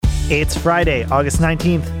It's Friday, August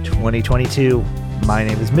 19th, 2022. My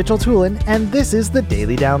name is Mitchell Tulin, and this is the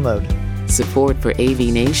Daily Download. Support for AV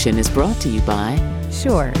Nation is brought to you by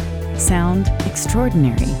Shure. Sound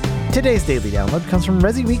extraordinary. Today's Daily Download comes from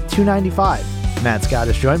Resi Week 295. Matt Scott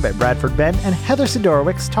is joined by Bradford Ben and Heather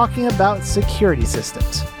Sidorowicz talking about security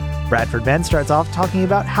systems. Bradford Ben starts off talking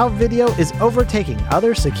about how video is overtaking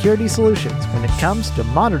other security solutions when it comes to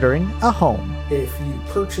monitoring a home. If you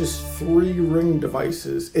purchase 3 Ring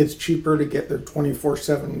devices, it's cheaper to get their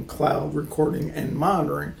 24/7 cloud recording and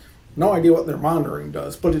monitoring. No idea what their monitoring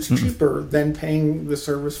does, but it's cheaper than paying the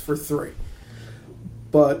service for 3.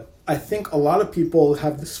 But I think a lot of people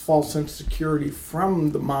have this false sense of security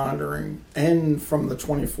from the monitoring and from the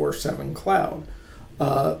 24/7 cloud.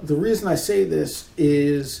 The reason I say this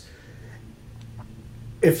is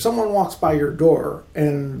if someone walks by your door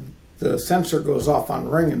and the sensor goes off on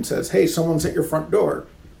Ring and says, hey, someone's at your front door,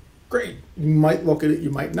 great. You might look at it, you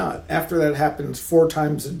might not. After that happens 4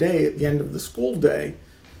 times a day at the end of the school day,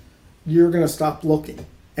 you're going to stop looking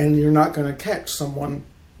and you're not going to catch someone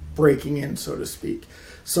breaking in, so to speak.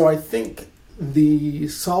 So I think the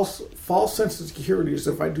false sense of security is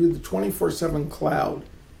if I do the 24/7 cloud,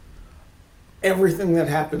 everything that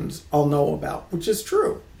happens I'll know about, which is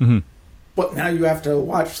true. Mm-hmm. But now you have to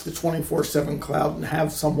watch the 24/7 cloud and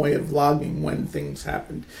have some way of logging when things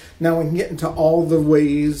happen. Now we can get into all the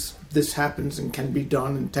ways this happens and can be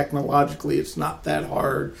done, and technologically it's not that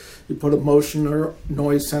hard. You put a motion or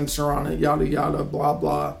noise sensor on it, yada yada, blah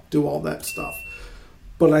blah, do all that stuff.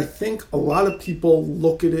 But I think a lot of people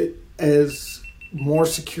look at it as more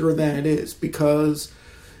secure than it is, because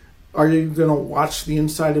are you going to watch the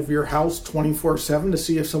inside of your house 24/7 to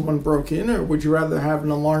see if someone broke in, or would you rather have an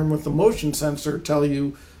alarm with a motion sensor tell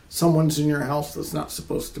you someone's in your house that's not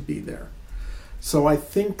supposed to be there? So I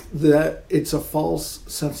think that it's a false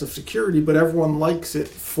sense of security, but everyone likes it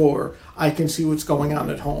for, I can see what's going on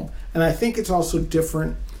at home. And I think it's also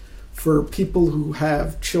different for people who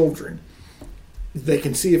have children. They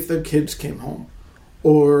can see if their kids came home,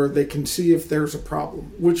 or they can see if there's a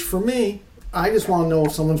problem, which for me, I just want to know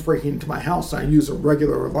if someone's breaking into my house. I use a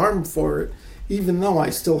regular alarm for it, even though I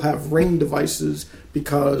still have Ring devices,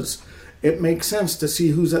 because it makes sense to see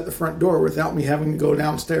who's at the front door without me having to go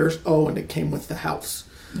downstairs. Oh, and it came with the house.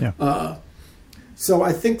 Yeah. So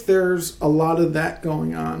I think there's a lot of that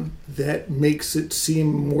going on that makes it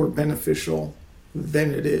seem more beneficial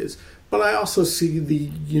than it is. But I also see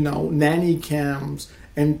the, nanny cams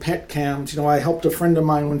and pet cams. I helped a friend of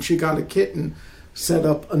mine when she got a kitten set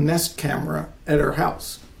up a Nest camera at her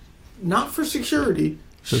house. Not for security.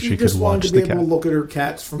 So she just wanted to be able to look at her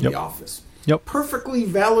cats from the office. Yep. Perfectly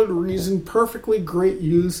valid reason, perfectly great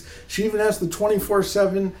use. She even has the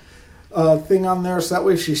 24/7 thing on there, so that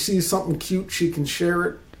way if she sees something cute, she can share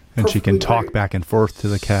it. And she can talk back and forth to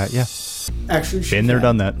the cat. Yeah. Actually, been there,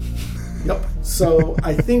 done that. Yep. So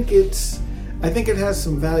I think it has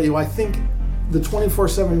some value. I think the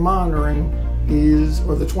 24/7 monitoring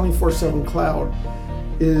or the 24/7 cloud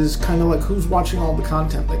is kind of like who's watching all the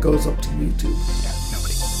content that goes up to YouTube. Yeah,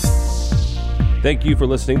 nobody. Thank you for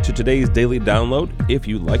listening to today's Daily Download. If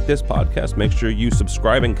you like this podcast, make sure you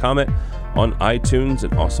subscribe and comment on iTunes,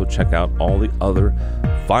 and also check out all the other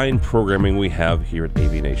fine programming we have here at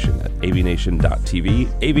AV Nation at avnation.tv,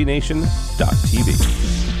 avnation.tv.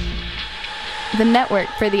 The network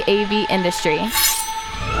for the AV industry.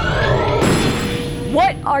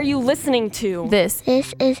 What are you listening to? This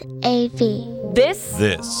is AV. This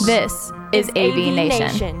is AV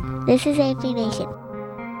Nation. This is AV Nation.